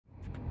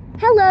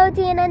Hello,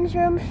 DNN's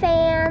Room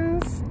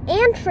fans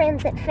and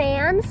Transit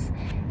fans.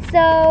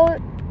 So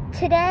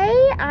today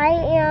I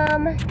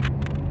am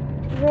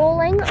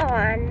rolling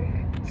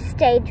on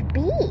stage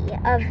B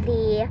of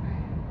the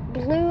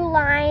Blue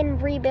Line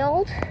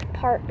Rebuild,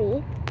 part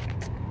B,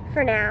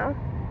 for now.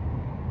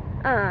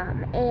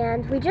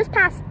 And we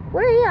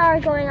are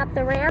going up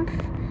the ramp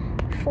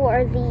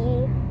for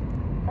the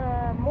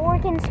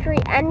Morgan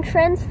Street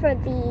entrance for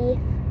the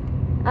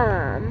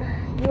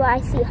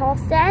UIC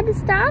Halstead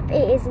stop.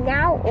 It is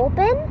now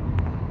open,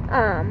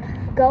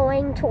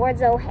 going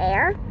towards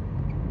O'Hare.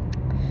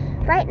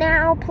 Right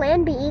now,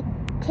 Plan B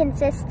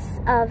consists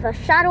of a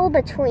shuttle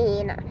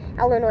between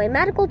Illinois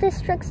Medical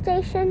District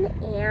Station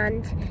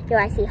and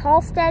UIC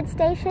Halstead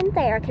Station.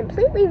 They are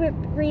completely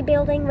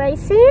rebuilding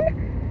Racine,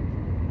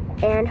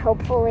 and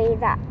hopefully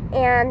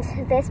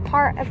this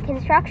part of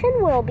construction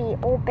will be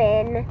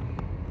open,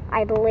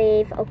 I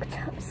believe,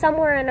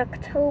 somewhere in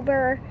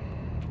October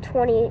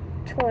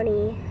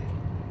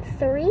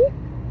 2023.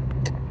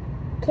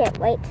 Can't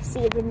wait to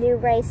see the new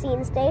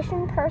Racine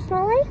station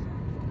personally.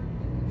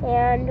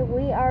 And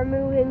we are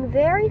moving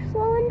very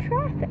slow in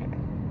traffic.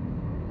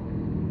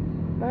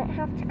 Might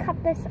have to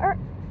cut this a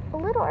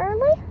little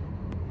early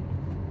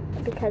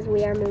because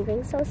we are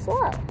moving so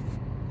slow.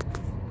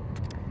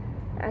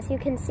 As you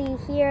can see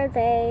here,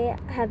 they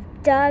have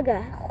dug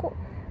a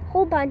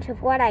whole bunch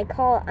of what I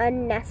call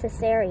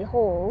unnecessary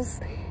holes.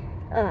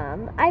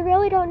 I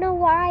really don't know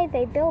why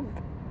they dug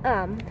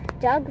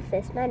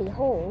this many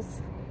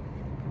holes.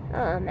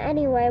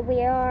 Anyway,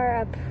 we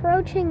are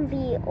approaching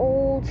the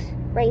old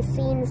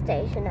Racine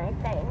station, I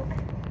think.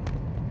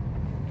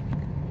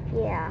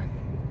 Yeah.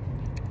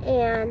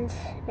 And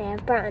they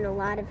have brought in a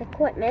lot of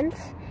equipment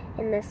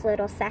in this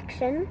little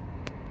section.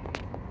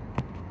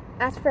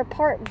 As for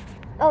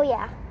oh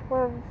yeah,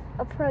 we're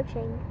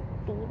approaching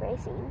the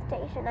Racine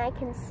station. I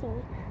can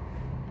see.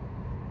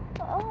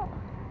 Oh.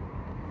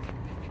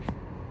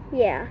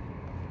 Yeah.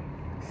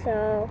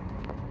 So,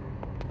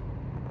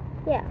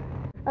 yeah.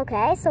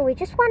 Okay, so we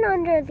just went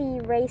under the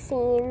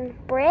Racine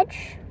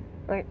Bridge,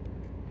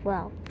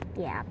 well,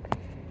 yeah.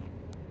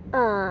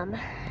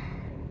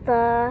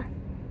 The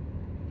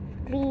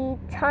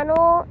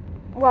tunnel,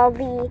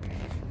 the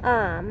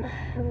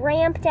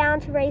ramp down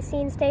to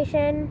Racine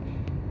Station,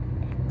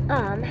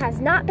 has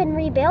not been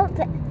rebuilt,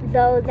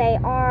 though they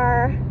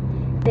are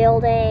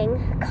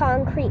building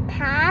concrete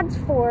pads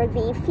for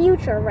the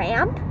future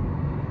ramp.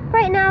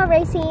 Right now,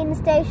 Racine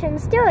Station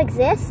still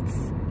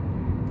exists,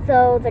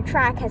 though the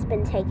track has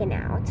been taken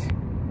out.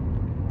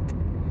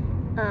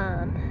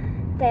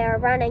 They are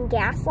running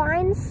gas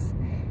lines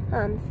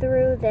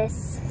through this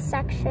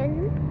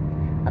section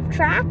of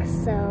track,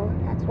 so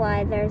that's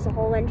why there's a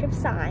whole bunch of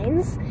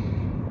signs.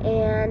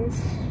 And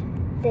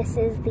this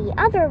is the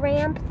other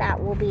ramp that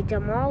will be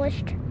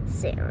demolished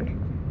soon.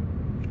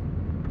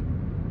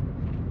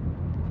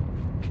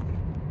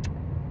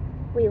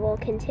 We will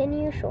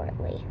continue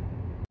shortly.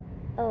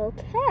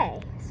 Okay,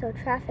 so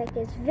traffic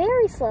is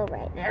very slow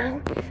right now.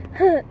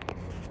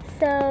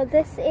 So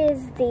this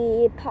is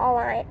the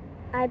Pauline,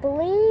 I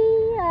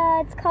believe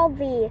it's called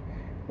the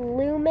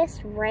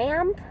Loomis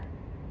ramp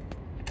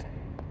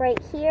right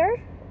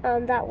here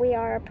that we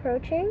are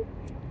approaching.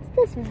 It's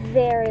this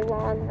very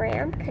long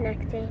ramp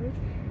connecting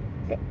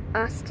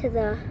us to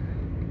the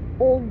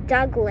old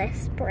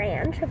Douglas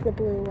branch of the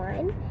Blue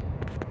Line,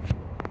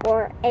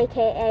 or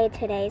aka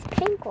today's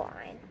Pink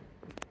Line.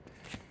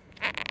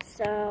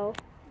 So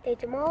they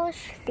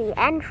demolished the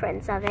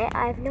entrance of it.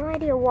 I have no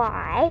idea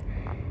why.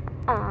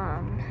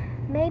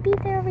 Maybe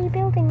they're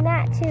rebuilding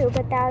that too,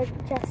 but that was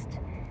just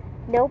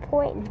no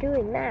point in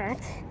doing that.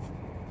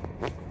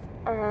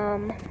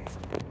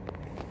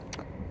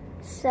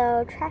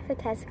 So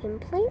traffic has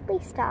completely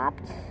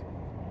stopped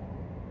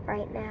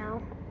right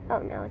now. Oh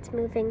no, it's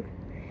moving.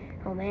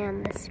 Oh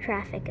man, this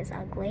traffic is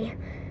ugly.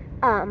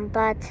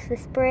 But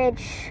this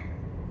bridge,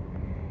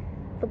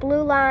 the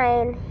Blue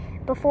Line,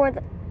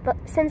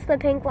 since the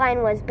Pink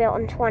Line was built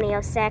in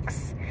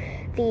 2006,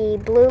 the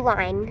Blue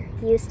Line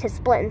used to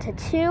split into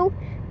two,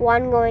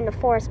 one going to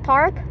Forest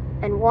Park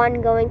and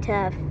one going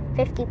to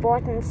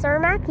 54th and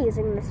Cermak,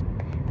 using this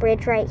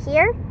bridge right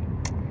here.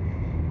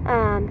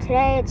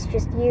 Today it's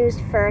just used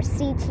for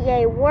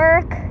CTA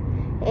work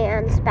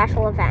and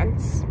special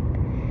events.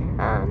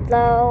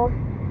 Though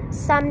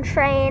some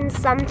trains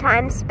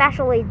sometimes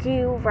specially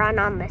do run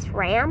on this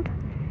ramp,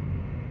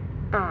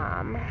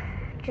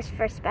 just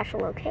for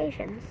special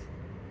occasions.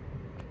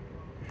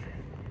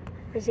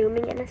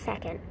 Resuming in a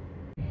second.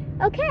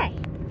 Okay,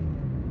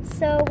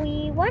 so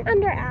we went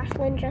under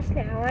Ashland just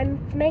now. I'm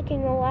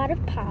making a lot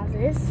of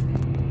pauses,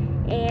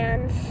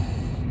 and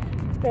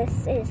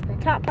this is the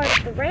top part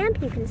of the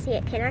ramp. You can see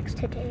it connects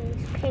to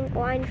today's Pink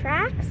Line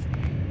tracks,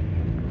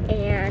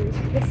 and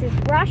this is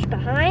brush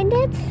behind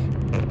it,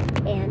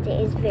 and it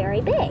is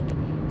very big.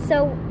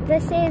 So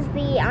this is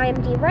the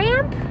IMD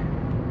ramp.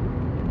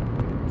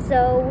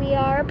 So we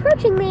are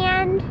approaching the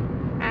end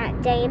at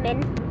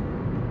Damon,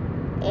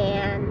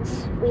 and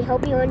we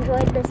hope you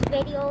enjoyed this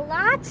video a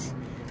lot.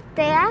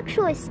 They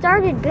actually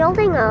started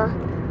building a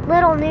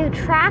little new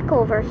track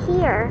over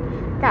here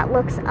that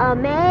looks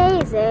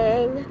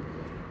amazing.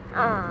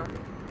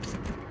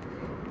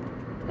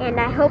 And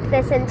I hope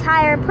this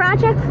entire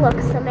project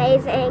looks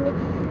amazing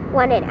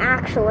when it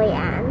actually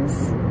ends.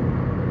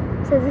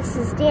 So this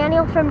is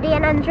Daniel from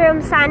Dan and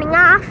Jerome signing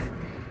off,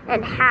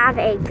 and have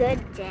a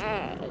good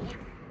day.